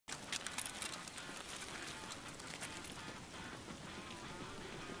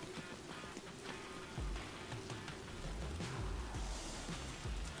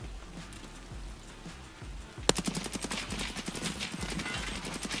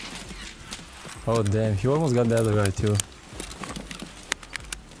Oh damn, he almost got the other guy too.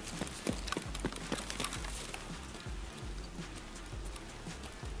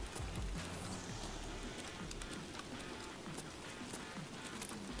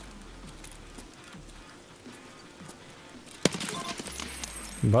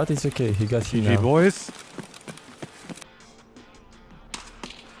 But it's okay, he got hit now. GG boys.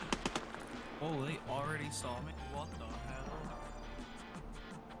 Oh, they already saw me? What the hell?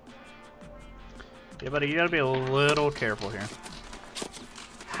 Yeah, buddy, you gotta be a little careful here.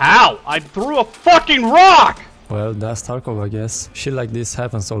 How? I threw a fucking rock! Well, that's Tarkov, I guess. Shit like this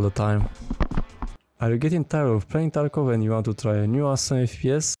happens all the time. Are you getting tired of playing Tarkov and you want to try a new awesome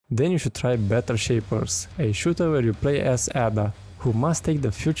FPS? Then you should try Better Shapers, a shooter where you play as Ada, who must take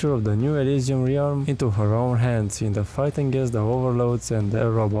the future of the new Elysium realm into her own hands in the fight against the overlords and their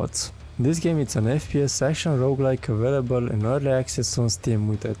robots. This game is an FPS action roguelike available in early access on Steam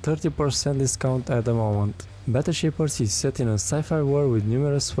with a 30% discount at the moment. Better Shapers is set in a sci-fi world with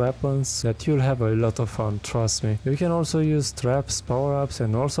numerous weapons that you'll have a lot of fun, trust me. You can also use traps, power-ups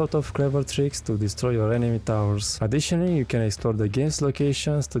and all sorts of clever tricks to destroy your enemy towers. Additionally, you can explore the game's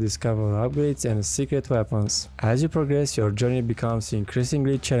locations to discover upgrades and secret weapons. As you progress, your journey becomes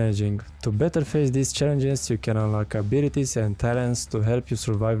increasingly challenging. To better face these challenges, you can unlock abilities and talents to help you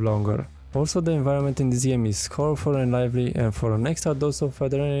survive longer. Also, the environment in this game is colorful and lively, and for an extra dose of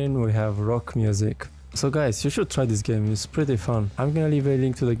adrenaline we have rock music. So guys, you should try this game, it's pretty fun. I'm gonna leave a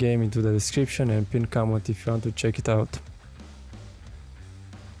link to the game into the description and pinned comment if you want to check it out.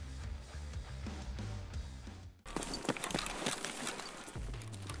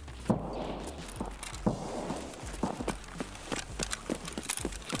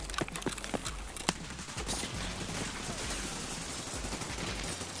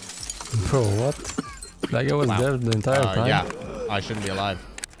 Bro, what? That guy was there the entire time? Yeah, I shouldn't be alive.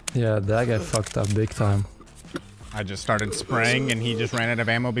 Yeah, that guy fucked up big time. I just started spraying and he just ran out of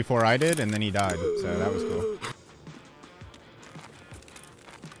ammo before I did and then he died. So that was cool.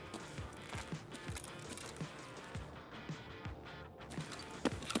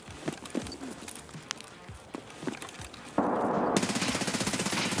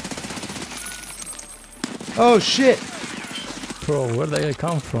 Oh shit! Bro, where'd that guy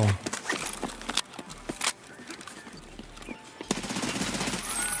come from?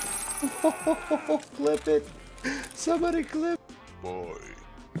 Clip it! Somebody clip! Boy.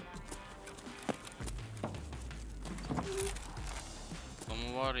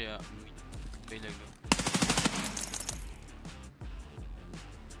 Ama var ya. Böyle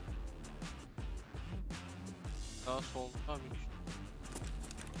daha solda abi.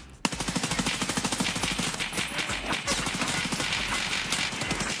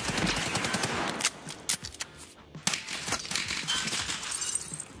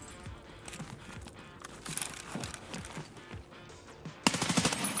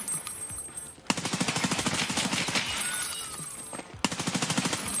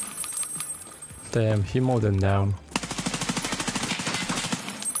 Damn, he mowed them down.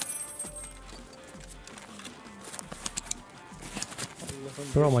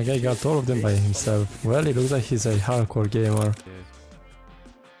 Bro, my guy got all of them by himself. Well, it looks like he's a hardcore gamer.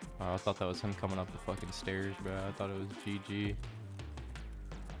 Oh, I thought that was him coming up the fucking stairs, bro. I thought it was GG.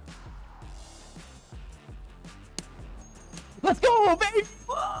 Let's go, baby!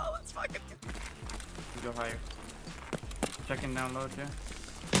 Whoa, let's fucking go higher. Checking down low, too.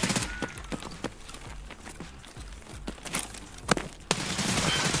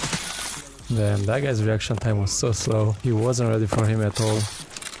 Damn, that guy's reaction time was so slow. He wasn't ready for him at all.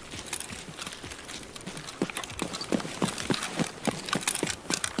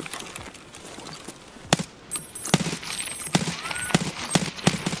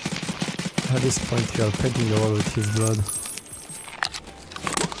 At this point, we are painting the wall with his blood.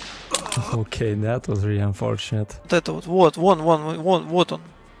 Okay, that was really unfortunate. Вот это вот, вот он.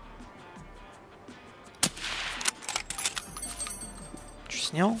 Че,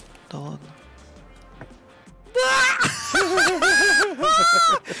 снял? Да ладно.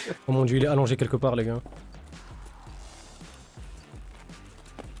 Oh mon dieu, il est allongé quelque part, les gars.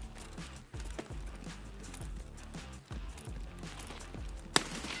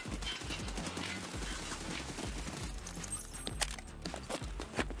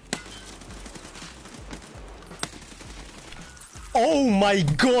 Oh my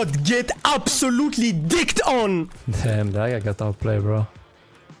god, get absolutely dicked on! Damn, that guy got outplayed, bro.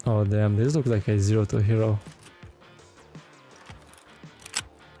 Oh damn, this looks like a 0-2 hero.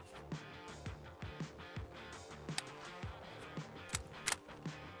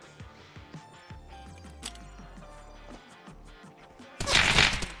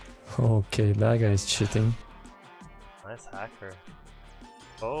 Okay, that guy is cheating. Nice hacker.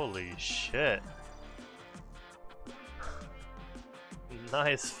 Holy shit.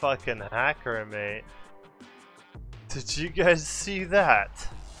 Nice fucking hacker, mate. Did you guys see that?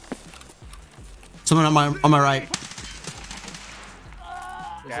 Someone on my right.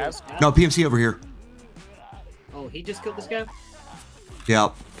 No, PMC over here. Oh, he just killed this guy? Yeah.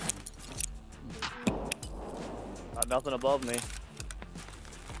 Nothing above me.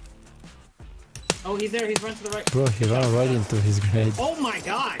 Oh, he's there. He's run to the right. Bro, he ran right into his grenade. Oh my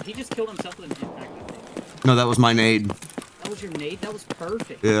god! He just killed himself with an impact. No, that was my nade. That was your nade? That was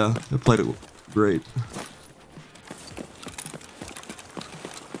perfect. Yeah, I played it great.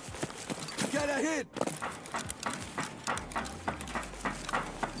 Get a hit!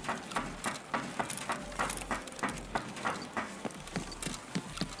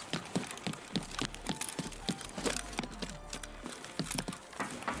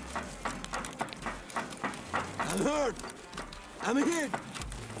 I'm hurt! I'm hit!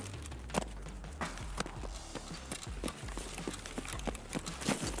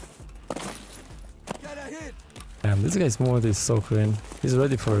 Get a hit! Damn, this guy's mode is so clean. He's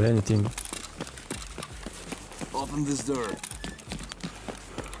ready for anything. Open this door.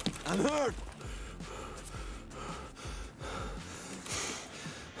 I'm hurt!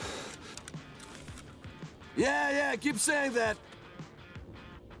 Yeah, keep saying that!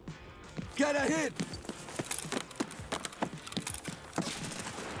 Get a hit!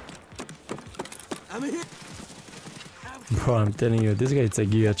 I'm hit! Bro, I'm telling you, this guy is a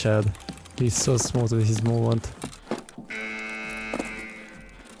Giga Chad. He's so smooth with his movement.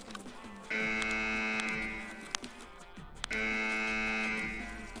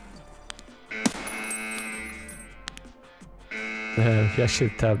 Damn, he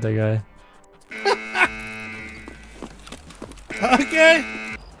actually tapped the guy. Okay.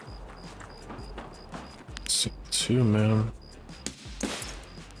 2, man.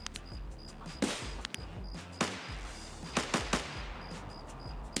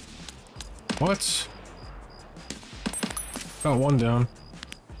 What? Got one down.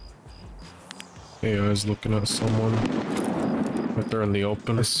 Hey, I was looking at someone. Right there in the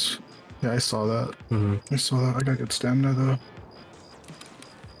open. Yeah, I saw that. Mm-hmm. I saw that. I got good stamina though.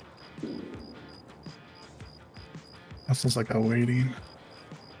 That sounds like I'm waiting.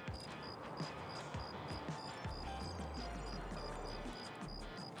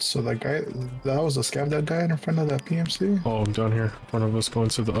 So that guy, that was a scav that died in front of that PMC? Oh, down here in front of us going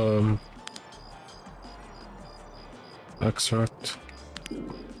to the, extract.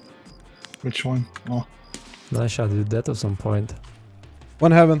 Which one? Oh. Nice shot, did that at some point.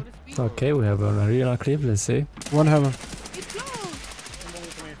 One heaven. Okay, we have an arena clip, let's see. One heaven.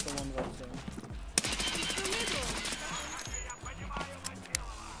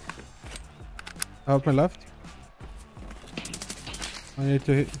 Help me left. I need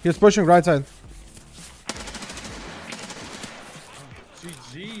to hit. He's pushing right side.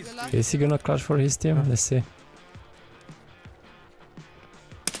 Is he gonna clutch for his team? Let's see.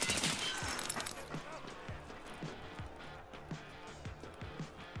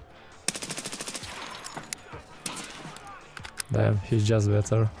 Damn, he's just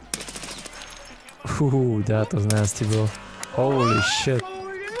better. Ooh, that was nasty, bro. Holy shit.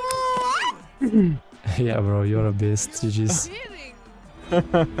 Yeah, bro, you're a beast. GG's.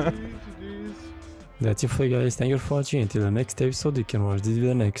 That's it for you guys. Thank you for watching. Until the next episode, you can watch this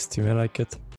video next. You may like it.